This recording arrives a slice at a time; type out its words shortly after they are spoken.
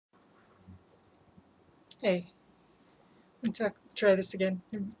Hey, try this again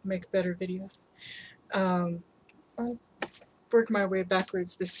and make better videos. Um, I'll work my way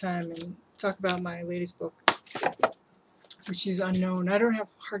backwards this time and talk about my latest book, which is unknown. I don't have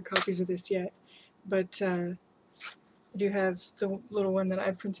hard copies of this yet, but I do have the little one that I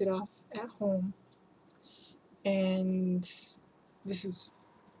printed off at home, and this is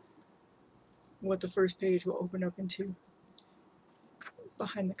what the first page will open up into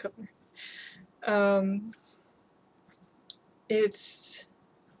behind the cover. Um, it's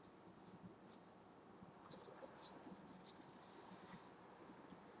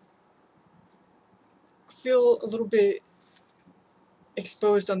I feel a little bit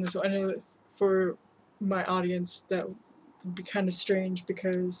exposed on this one. I know for my audience that would be kind of strange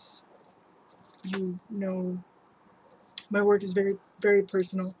because my work is very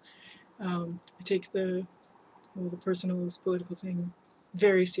personal. I take the personal is political thing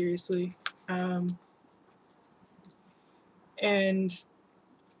very seriously, and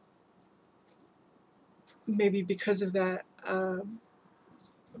maybe because of that,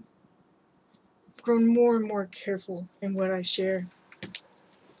 grown more and more careful in what I share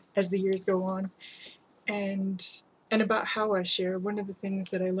as the years go on, and about how I share. One of the things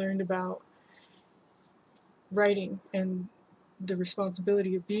that I learned about writing and the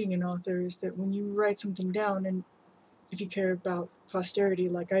responsibility of being an author is that when you write something down, and if you care about posterity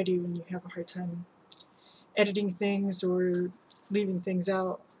like I do and you have a hard time editing things or leaving things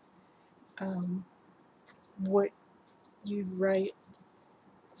out, what you write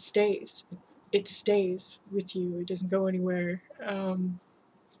stays. It stays with you. It doesn't go anywhere. And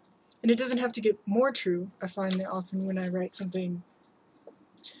it doesn't have to get more true. I find that often when I write something,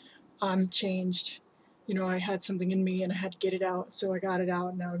 I'm changed. I had something in me and I had to get it out, so I got it out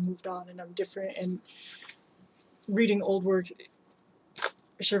and now I moved on and I'm different. And reading old work,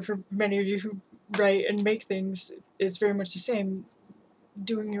 I'm sure for many of you who write and make things, is very much the same.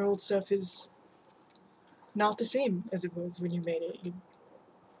 Doing your old stuff is not the same as it was when you made it.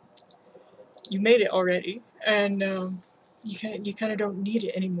 You made it already, and you kind of don't need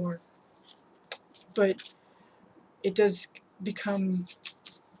it anymore. But it does become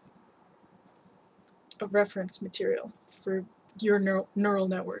a reference material for your neural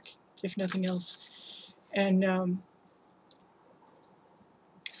network, if nothing else. And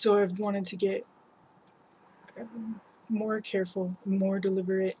so I've wanted to get more careful, more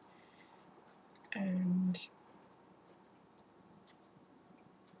deliberate, and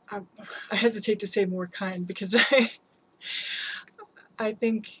I hesitate to say more kind because I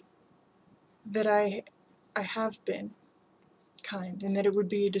think that I have been kind, and that it would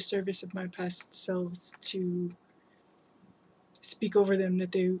be a disservice of my past selves to speak over them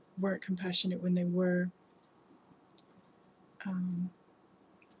that they weren't compassionate when they were.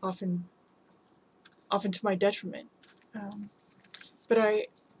 Often to my detriment. But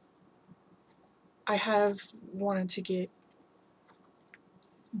I have wanted to get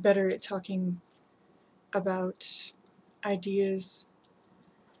better at talking about ideas,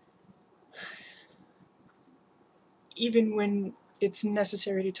 even when it's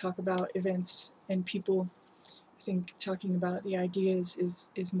necessary to talk about events and people. I think talking about the ideas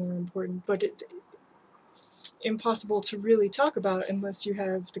is more important, but impossible to really talk about unless you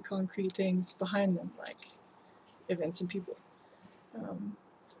have the concrete things behind them, like events and people.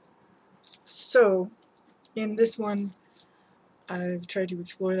 So in this one, I've tried to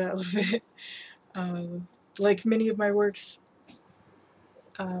explore that a little bit. Like many of my works,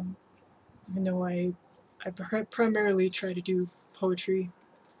 even though I primarily try to do poetry,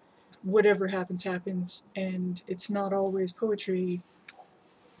 whatever happens, happens, and it's not always poetry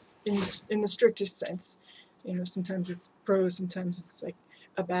in the strictest sense. Sometimes it's prose, sometimes it's like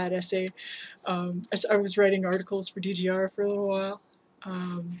a bad essay. I was writing articles for DGR for a little while,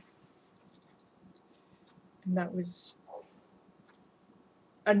 and that was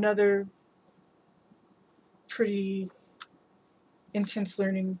another pretty intense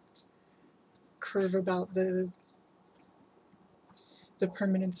learning curve about the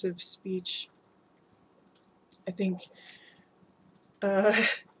permanence of speech. I think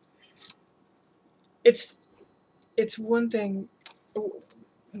it's one thing.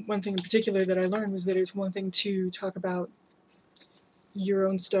 One thing in particular that I learned was that it's one thing to talk about your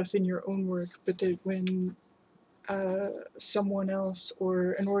own stuff in your own work, but that when someone else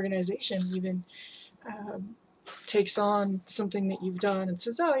or an organization even takes on something that you've done and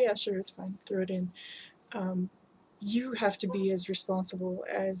says, "Oh yeah, sure, it's fine, throw it in," you have to be as responsible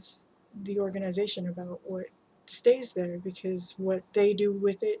as the organization about what stays there, because what they do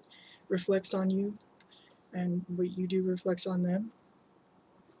with it reflects on you, and what you do reflects on them.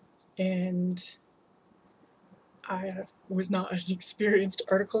 And I was not an experienced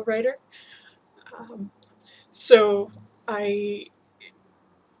article writer. So I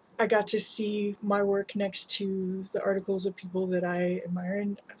got to see my work next to the articles of people that I admire,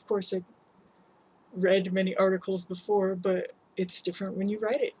 and of course I read many articles before, but it's different when you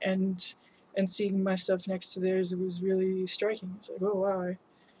write it, and seeing my stuff next to theirs, it was really striking. It's like, oh wow,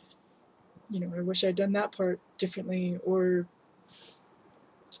 I wish I'd done that part differently, or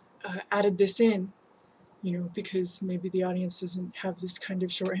added this in, because maybe the audience doesn't have this kind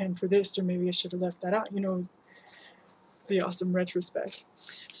of shorthand for this, or maybe I should have left that out, the awesome retrospect.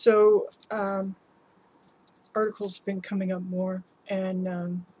 So articles have been coming up more,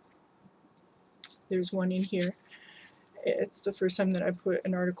 and there's one in here. It's the first time that I put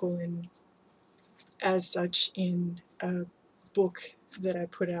an article in as such in a book that I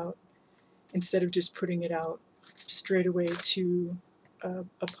put out, instead of just putting it out straight away to a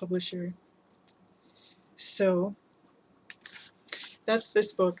publisher. So that's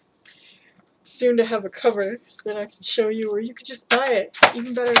this book. Soon to have a cover that I can show you, or you could just buy it.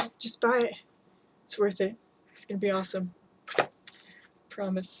 Even better, just buy it. It's worth it. It's gonna be awesome.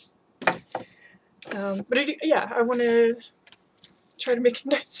 Promise. But I want to try to make a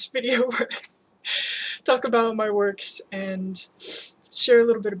nice video where I talk about my works and share a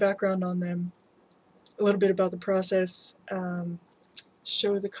little bit of background on them, a little bit about the process,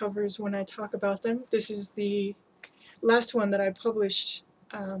 show the covers when I talk about them. This is the last one that I published.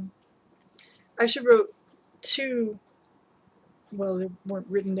 I actually wrote two, well, they weren't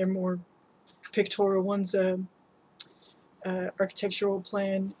written, they're more pictorial. One's a architectural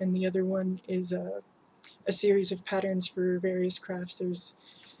plan, and the other one is a series of patterns for various crafts. There's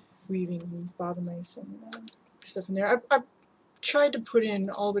weaving and bobbin lace and stuff in there. I tried to put in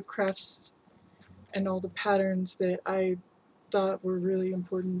all the crafts and all the patterns that I thought were really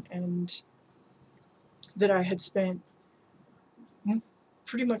important and that I had spent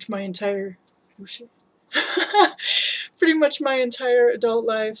pretty much my entire pretty much my entire adult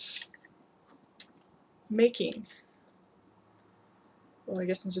life making. Well, I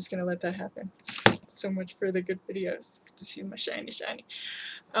guess I'm just gonna let that happen. So much for the good videos. Get to see my shiny.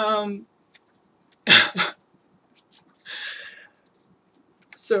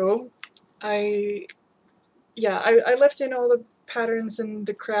 So I left in all the patterns and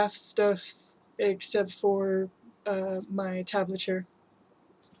the craft stuffs except for my tablature.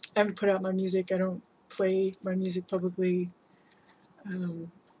 I haven't put out my music. I don't play my music publicly.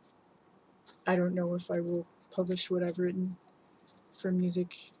 I don't know if I will publish what I've written for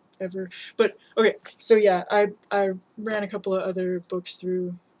music ever. But okay, so yeah, I ran a couple of other books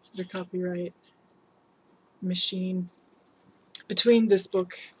through the copyright machine between this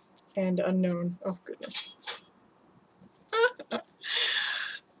book and Unknown. Oh goodness.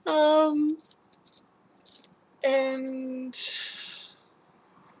 And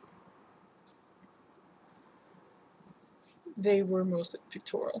they were mostly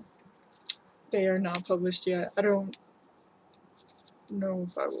pictorial. They are not published yet. I don't know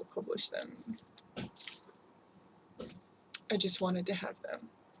if I will publish them. I just wanted to have them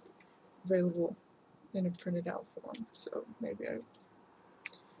available in a printed out form, so maybe I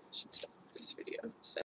should stop this video.